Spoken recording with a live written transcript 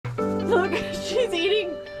She's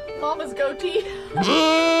eating Mama's goatee. Like,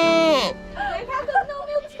 how come no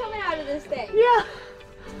milk's coming out of this thing? Yeah.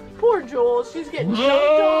 Poor Jules. She's getting choked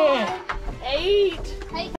on. 8.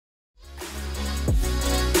 Hey.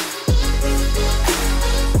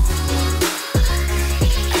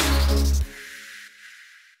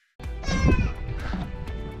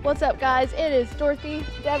 What's up, guys? It is Dorothy,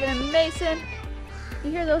 Devin, and Mason.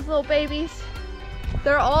 You hear those little babies?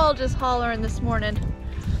 They're all just hollering this morning.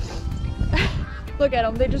 Look at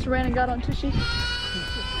them. They just ran and got on Tushy.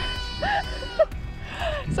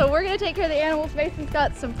 So we're gonna take care of the animals. Mason's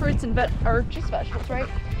got some fruits and or just vegetables, right?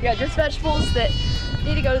 Yeah, just vegetables that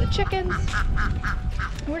need to go to the chickens.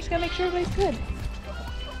 And we're just gonna make sure everybody's good.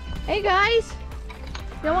 Hey guys,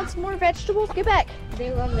 y'all want some more vegetables? Get back.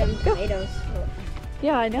 They love them tomatoes.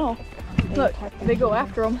 Yeah, I know. Look, they go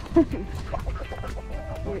after them.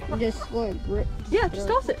 Just like Yeah, just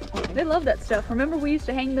toss it. They love that stuff. Remember we used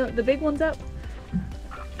to hang the big ones up?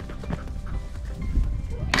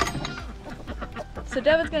 So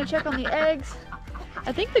Devin's gonna check on the eggs.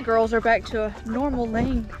 I think the girls are back to a normal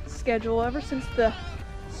laying schedule ever since the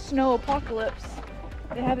snow apocalypse.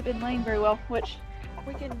 They haven't been laying very well, which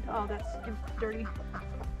we can, oh, that's dirty.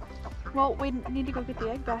 Well, we need to go get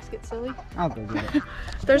the egg basket, silly. I'll go get it.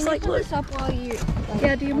 There's Can like, you put look. this up while you, like,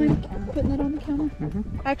 Yeah, do you mind putting that on the counter?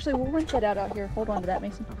 Mm-hmm. Actually, we'll rinse that out here. Hold on to that,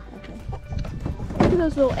 Mason. Okay. Look at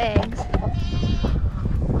those little eggs.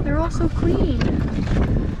 They're all so clean.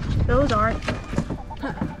 Those aren't.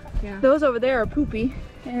 Yeah. Those over there are poopy.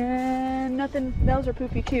 And nothing, those are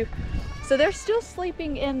poopy too. So they're still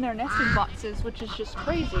sleeping in their nesting boxes, which is just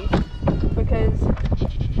crazy. Because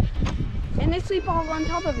And they sleep all on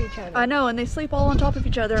top of each other. I know, and they sleep all on top of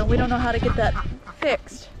each other, and we don't know how to get that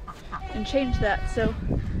fixed and change that, so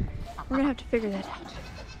we're gonna have to figure that out.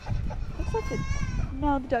 Looks like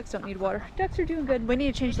no, the ducks don't need water. Ducks are doing good. We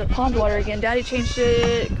need to change the pond water again. Daddy changed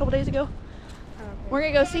it a couple days ago. We're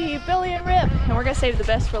gonna go see Billy and Rip, and we're gonna save the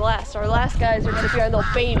best for last. Our last guys are gonna be our little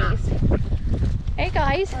babies. Hey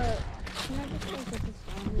guys. Can I just take this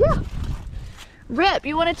down? Yeah. Rip,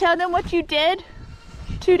 you wanna tell them what you did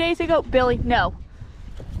 2 days ago? Billy, no.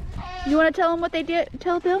 You want to tell them what they did?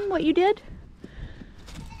 Tell them what you did?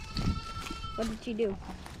 What did you do?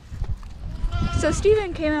 So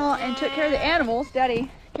Steven came out and took care of the animals. Daddy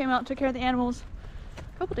came out and took care of the animals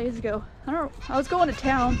a couple days ago. I was going to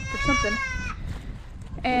town for something.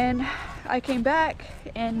 And I came back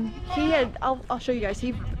and he had, I'll show you guys,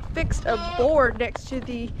 he fixed a board next to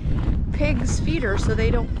the pigs' feeder so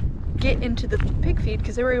they don't get into the pig feed,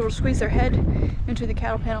 because they were able to squeeze their head into the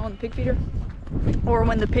cattle panel on the pig feeder, or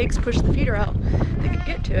when the pigs push the feeder out they could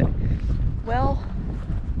get to it. Well,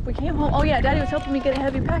 we came home. Oh yeah, Daddy was helping me get a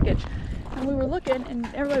heavy package, and we were looking and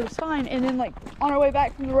everybody was fine, and then like on our way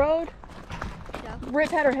back from the road, Yeah. Rip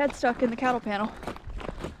had her head stuck in the cattle panel.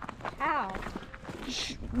 How?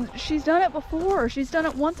 She's done it before. She's done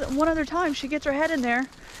it one other time. She gets her head in there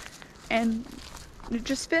and it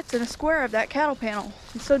just fits in a square of that cattle panel.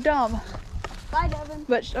 It's so dumb. Bye, Devin.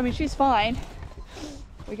 But I mean, she's fine.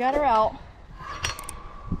 We got her out.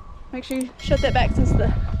 Make sure you shut that back since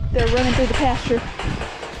they're running through the pasture.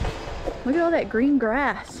 Look at all that green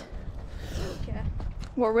grass. Yeah.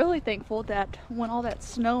 We're really thankful that when all that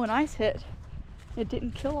snow and ice hit, it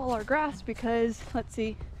didn't kill all our grass, because let's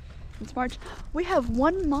see, it's March. We have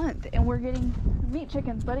 1 month and we're getting meat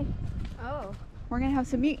chickens, buddy. Oh. We're gonna have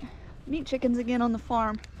some meat chickens again on the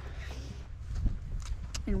farm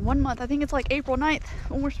in 1 month. I think it's like April 9th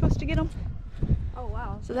when we're supposed to get them. Oh,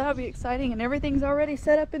 wow. So that'll be exciting, and everything's already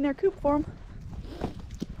set up in their coop for them.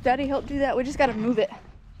 Daddy helped do that. We just got to move it.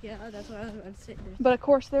 Yeah, that's what I was about to say. But of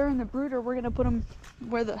course, they're in the brooder. We're gonna put them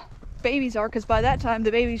where the babies are, because by that time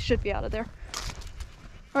the babies should be out of there,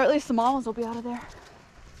 or at least the mamas will be out of there.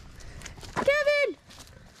 Kevin!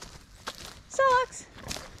 Socks!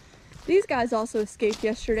 These guys also escaped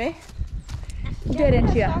yesterday.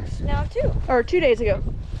 Didn't ya? Socks now too. Or 2 days ago.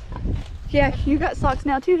 Yeah, you got socks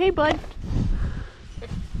now too. Hey, bud.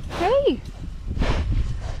 Hey.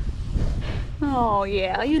 Oh,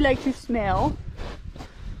 yeah, you like to smell.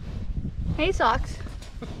 Hey, socks.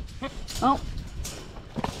 Oh.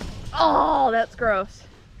 Oh, that's gross.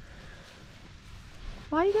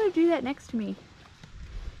 Why you gotta do that next to me?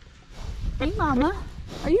 Hey, Mama.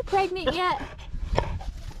 Are you pregnant yet?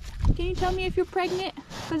 Can you tell me if you're pregnant?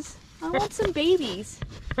 Because I want some babies.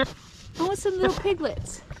 I want some little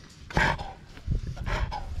piglets.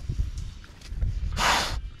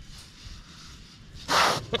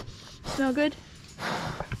 Smell good?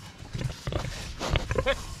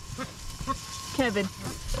 Kevin.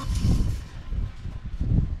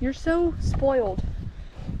 You're so spoiled.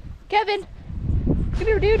 Kevin! Come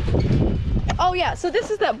here, dude. Oh yeah, so this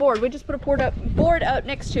is that board. We just put a board up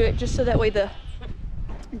next to it just so that way the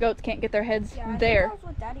goats can't get their heads Yeah, I there. think that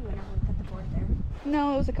was with Daddy whenever we put the board there.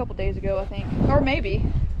 No, it was a couple days ago, I think. Or maybe.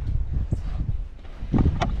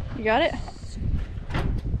 You got it?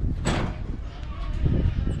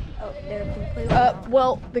 Oh, they're completely wrong.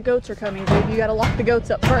 Well, the goats are coming, dude. You gotta lock the goats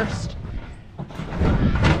up first.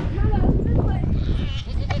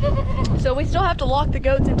 So we still have to lock the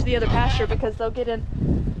goats into the other pasture because they'll get in.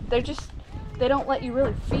 They don't let you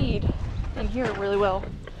really feed in here really well.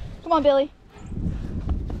 Come on, Billy.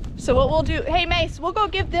 So what we'll do, hey Mace, we'll go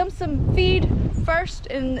give them some feed first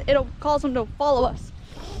and it'll cause them to follow us.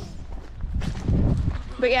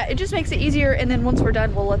 But yeah, it just makes it easier, and then once we're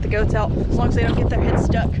done, we'll let the goats out as long as they don't get their heads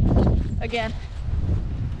stuck again.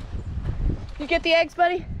 You get the eggs,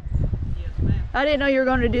 buddy? Yes, ma'am. I didn't know you were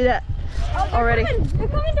going to do that already. They're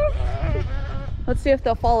coming to Let's see if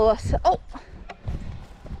they'll follow us. Oh!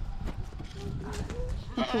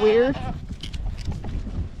 That's weird.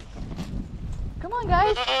 Come on,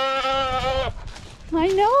 guys. I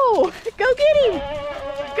know. Go get him.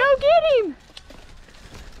 Go get him.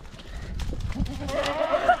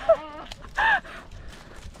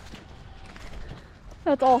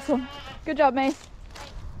 That's awesome. Good job, Mace.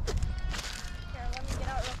 Here, let me get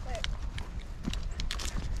out real quick.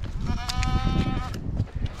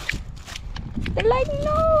 They're like,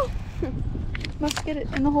 no. Must get it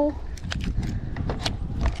in the hole.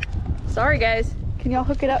 Sorry, guys. Can y'all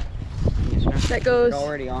hook it up? Yes, ma'am. That goes. It's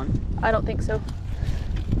already on. I don't think so.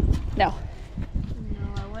 No. No,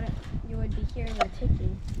 I wouldn't. You would be hearing the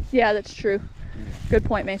ticking. Yeah, that's true. Good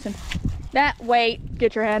point, Mason. Wait.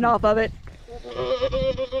 Get your hand off of it.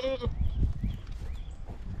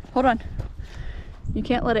 Hold on. You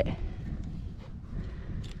can't let it.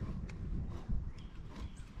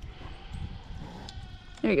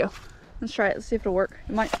 There you go. Let's try it. Let's see if it'll work.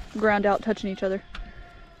 It might ground out touching each other.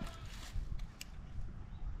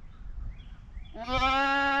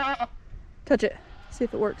 Touch it. See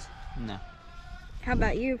if it works. No. How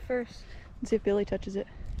about you first? Let's see if Billy touches it.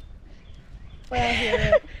 Wait, I hear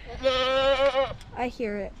it. I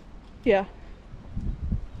hear it. Yeah.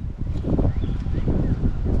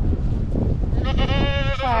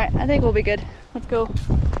 Alright, I think we'll be good. Let's go.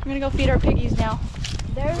 We're gonna go feed our piggies now.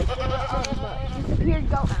 There's a disappeared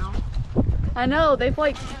goat now. I know, they've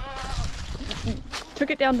like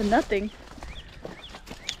took it down to nothing.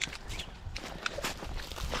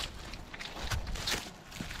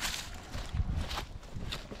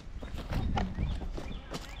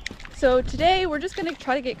 So today we're just gonna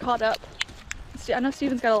try to get caught up. I know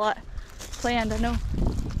Steven's got a lot planned. I know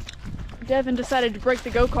Devin decided to break the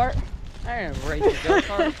go-kart. I didn't break the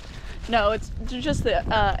go-kart. No, it's just the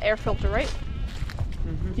air filter, right?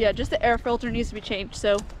 Mm-hmm. Yeah, just the air filter needs to be changed.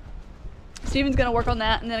 So Steven's gonna work on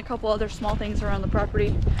that, and then a couple other small things around the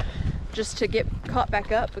property just to get caught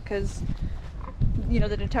back up, because you know,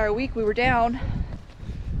 the entire week we were down,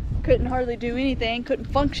 couldn't hardly do anything, couldn't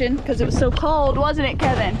function because it was so cold, wasn't it,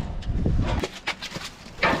 Kevin?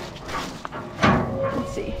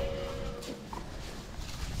 Let's see.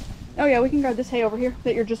 Oh yeah, we can grab this hay over here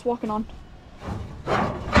that you're just walking on.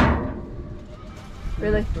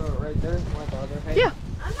 Really? Throw it right there like the other hay. Yeah.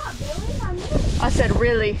 I'm not Billy, I'm you. I said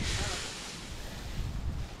really.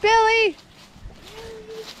 Billy!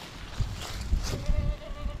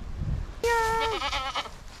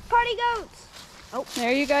 Party goats! Oh,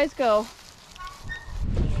 there you guys go.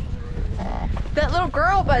 That little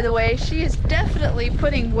girl, by the way, she is definitely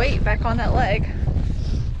putting weight back on that leg,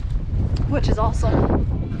 which is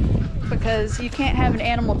awesome, because you can't have an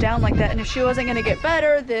animal down like that, and if she wasn't going to get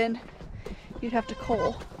better, then you'd have to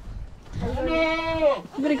cull. No!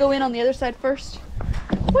 I'm going to go in on the other side first.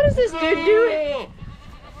 What is this dude doing?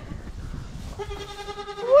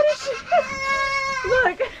 What is she?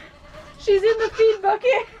 Look, she's in the feed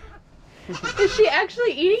bucket. Is she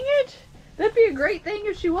actually eating it? That'd be a great thing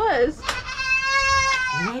if she was.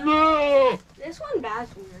 No! This one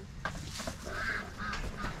bad's weird.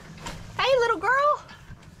 Hey, little girl.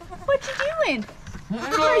 What you doing?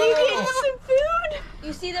 Are you getting some food?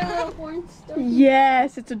 You see their little horns still?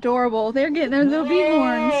 Yes, it's adorable. They're getting their little bee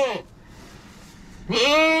horns.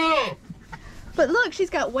 But look, she's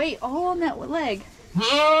got weight all on that leg.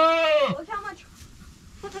 Look how much.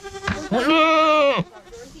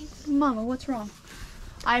 Mama, what's wrong?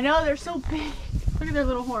 I know, they're so big. Look at their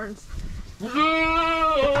little horns.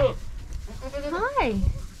 Hi.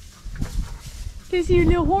 Does your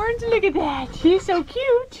little horns? Look at that. She's so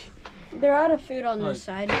cute. They're out of food on this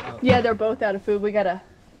side. Yeah, they're both out of food. We gotta.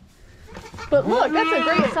 But look, that's a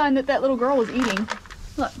great sign that that little girl was eating.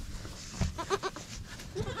 Look.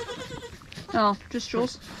 Oh, just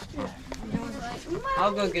Jules.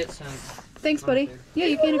 I'll go get some. Thanks, buddy. Yeah,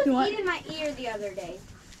 you can if you want. Eating my ear the other day.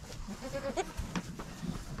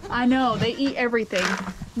 I know, they eat everything.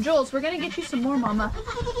 Jules, we're gonna get you some more, Mama.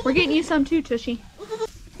 We're getting you some too, Tushy.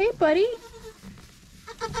 Hey, buddy.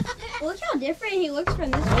 Look how different he looks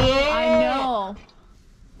from this one. I know.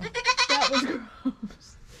 That was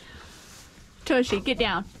gross. Tushy, get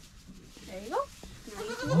down. There you go.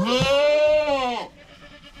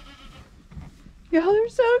 Y'all are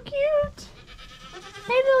so cute.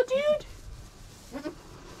 Hey, little dude.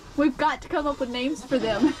 We've got to come up with names for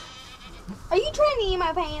them. Are you trying to eat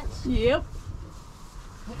my pants? Yep.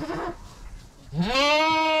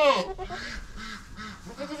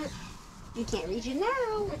 You can't reach it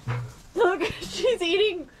now. Look, she's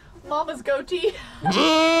eating Mama's goatee. Like,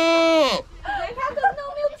 how come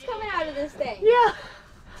no milk's coming out of this thing? Yeah.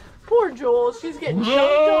 Poor Jules, she's getting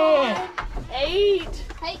jumped on. Ate.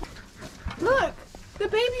 Hey. Look, the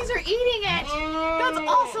babies are eating it. That's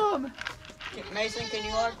awesome. Mason, can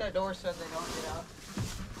you lock that door so they don't get out?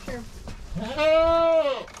 Sure.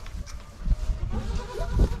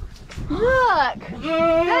 Look,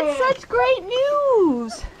 that's such great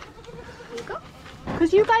news.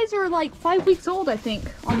 Because you guys are like 5 weeks old, I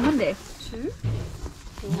think, on Monday. It's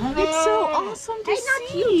so awesome to Hey, not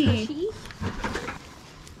see. you, Tushy.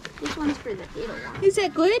 This one's for the little one. Is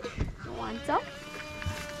that good? You want some?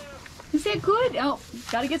 Is that good? Oh,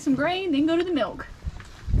 gotta get some grain, then go to the milk.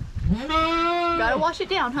 Gotta wash it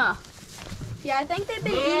down, huh? Yeah, I think they've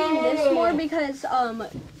been eating this more because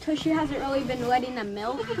Tushy hasn't really been letting them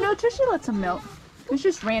milk. No, Tushy lets them milk. It's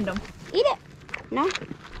just random. Eat it. No.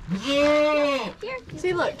 Here.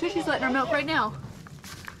 See, look, Tushy's letting her milk right now.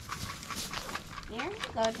 Here.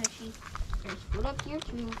 Go, Tushy. There's food up here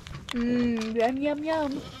too. Mmm, yum, yum,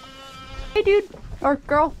 yum. Hey, dude. Or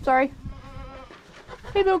girl, sorry.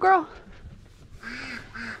 Hey, little girl.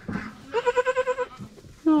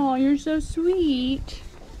 Oh, you're so sweet.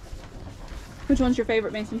 Which one's your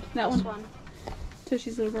favorite, Mason? That This one? one.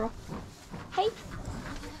 Tushy's little girl. Hey.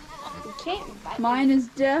 You can't bite me. Mine is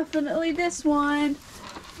definitely this one.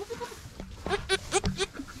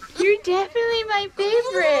 You're definitely my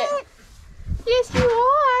favorite. Yes, you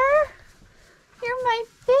are. You're my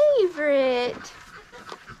favorite.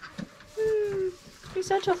 You're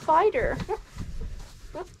such a fighter.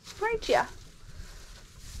 Aren't ya?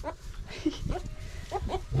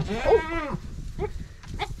 Oh.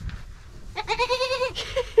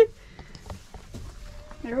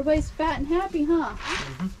 Everybody's fat and happy, huh?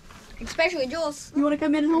 Especially Jules. You want to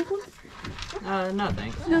come in and help them? No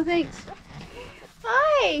thanks. No, thanks.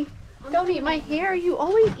 Hi. Don't eat my hair. You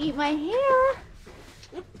always eat my hair.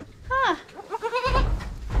 Huh.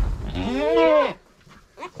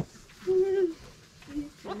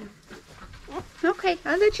 Okay,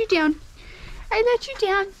 I let you down. I let you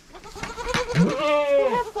down. You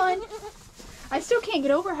have fun. I still can't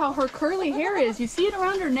get over how her curly hair is. You see it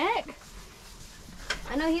around her neck?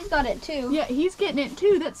 I know he's got it too. Yeah, he's getting it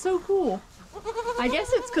too. That's so cool. I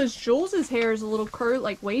guess it's because Jules' hair is a little curly,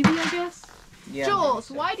 like wavy, I guess. Yeah, Jules,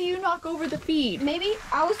 so. why do you knock over the feed? Maybe,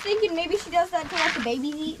 I was thinking maybe she does that to let the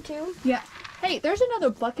babies eat too. Yeah. Hey, there's another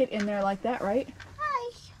bucket in there like that, right?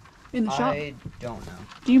 Hi. In the shop. I don't know.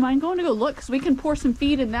 Do you mind going to go look? Because we can pour some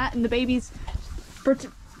feed in that and the babies,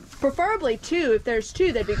 preferably two. If there's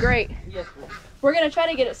two, that'd be great. Yes, well. We're going to try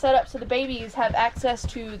to get it set up so the babies have access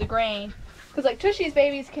to the grain. Because like Tushy's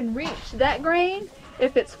babies can reach that grain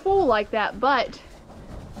if it's full like that, but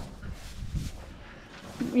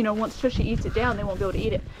you know, once Tushy eats it down, they won't be able to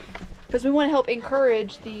eat it. Because we want to help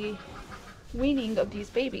encourage the weaning of these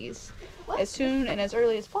babies as soon and as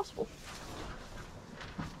early as possible.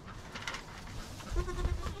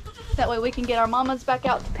 That way we can get our mamas back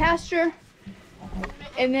out to pasture.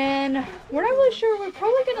 And then we're not really sure. We're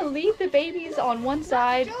probably going to leave the babies on one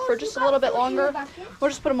side for just a little bit longer. We'll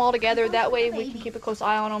just put them all together. That way we can keep a close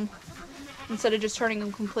eye on them instead of just turning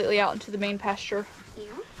them completely out into the main pasture.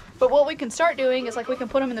 But what we can start doing is like we can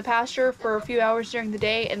put them in the pasture for a few hours during the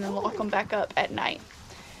day and then lock them back up at night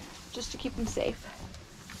just to keep them safe.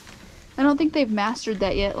 I don't think they've mastered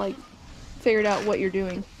that yet, like figured out what you're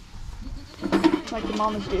doing like the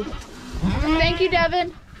mamas do. Thank you,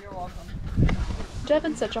 Devin. You're welcome.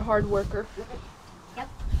 Devin's such a hard worker. Yep.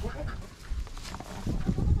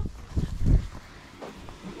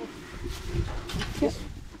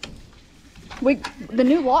 The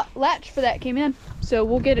new latch for that came in, so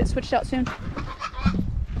we'll get it switched out soon.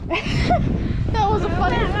 That was a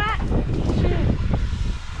funny.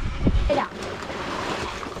 Yeah.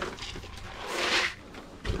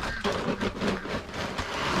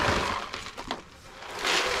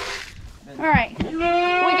 All right, we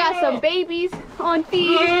got some babies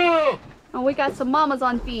Oh, we got some mamas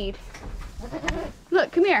on feed.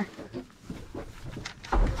 Look, come here.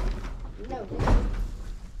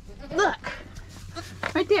 Look,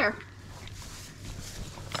 right there.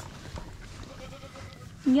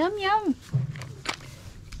 Yum, yum.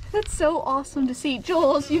 That's so awesome to see.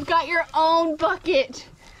 Jules, you've got your own bucket.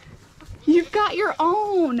 You've got your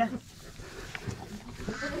own.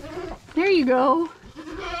 There you go.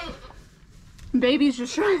 Baby's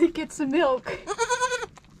just trying to get some milk.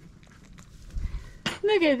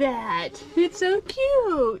 Look at that. It's so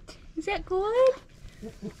cute. Is that good?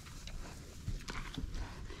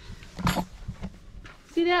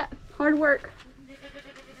 See that? Hard work.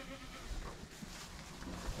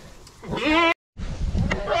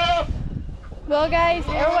 Well guys,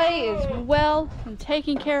 everybody is well and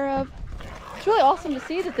taken care of. It's really awesome to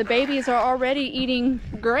see that the babies are already eating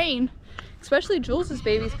grain, especially Jules's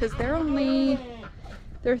babies, because they're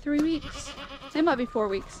 3 weeks. They might be 4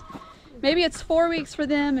 weeks. Maybe it's 4 weeks for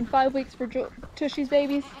them and 5 weeks for Tushy's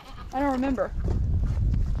babies. I don't remember.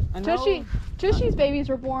 Tushy's babies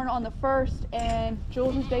were born on the 1st and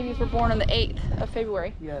Jules's babies were born on the 8th of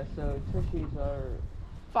February. Yeah, so Tushy's are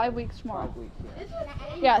 5 weeks tomorrow. 5 weeks,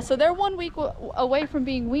 yeah. Yeah, so they're 1 week away from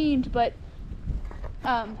being weaned, but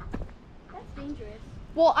That's dangerous.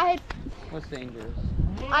 well, What's dangerous?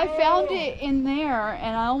 I found it in there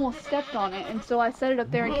and I almost stepped on it, and so I set it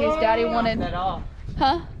up there in case Daddy wanted. Knock that off.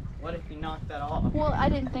 Huh? What if you knocked that off? Well, I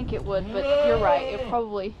didn't think it would, but you're right. It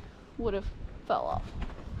probably would have fell off.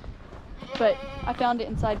 But I found it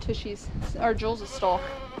inside Tushy's or Jules's stall.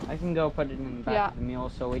 I can go put it in the back of the mule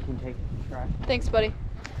so we can take it to the track. Thanks, buddy.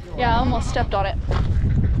 Yeah, I almost stepped on it.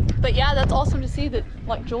 But yeah, that's awesome to see that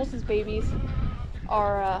like Jules's babies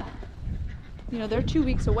are, you know, they're 2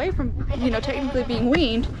 weeks away from, you know, technically being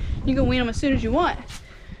weaned. You can wean them as soon as you want.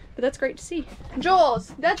 But that's great to see.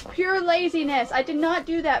 Jules, that's pure laziness. I did not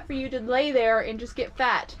do that for you to lay there and just get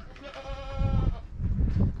fat.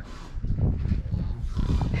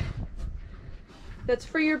 That's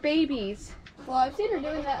for your babies. Well, I've seen her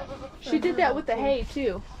doing that. She did that with the hay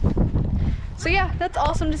too. So yeah, that's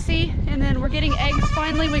awesome to see. And then we're getting eggs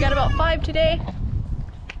finally. We got about 5 today.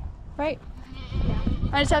 Right?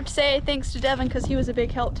 I just have to say thanks to Devin because he was a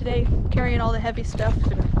big help today, carrying all the heavy stuff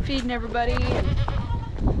and feeding everybody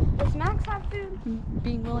and Does Max have food?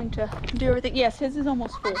 being willing to do everything. Yes, his is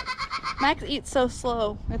almost full. Max eats so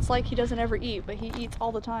slow. It's like he doesn't ever eat, but he eats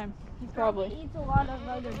all the time. He Probably. eats a lot of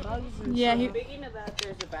other bugs and Yeah, stuff. Speaking of that,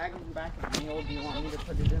 there's a bag in the back of the mule. Do you want me to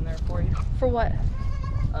put it in there for you? For what?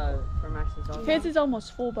 For Max's dog? His is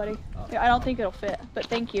almost full, buddy. Yeah, I don't think it'll fit, but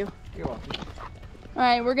thank you. You're welcome.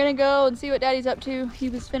 Alright, we're gonna go and see what Daddy's up to. He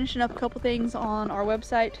was finishing up a couple things on our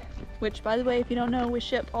website, which, by the way, if you don't know, we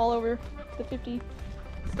ship all over the 50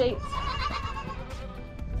 states.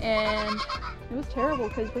 And it was terrible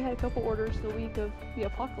because we had a couple orders the week of the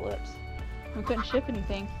apocalypse. We couldn't ship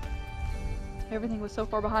anything. Everything was so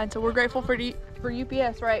far behind, so we're grateful for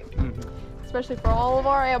UPS, right? Especially for all of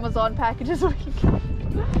our Amazon packages we get.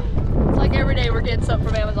 It's like every day we're getting something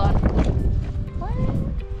from Amazon.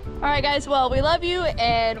 Alright guys, well, we love you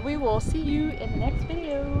and we will see you in the next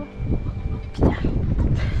video.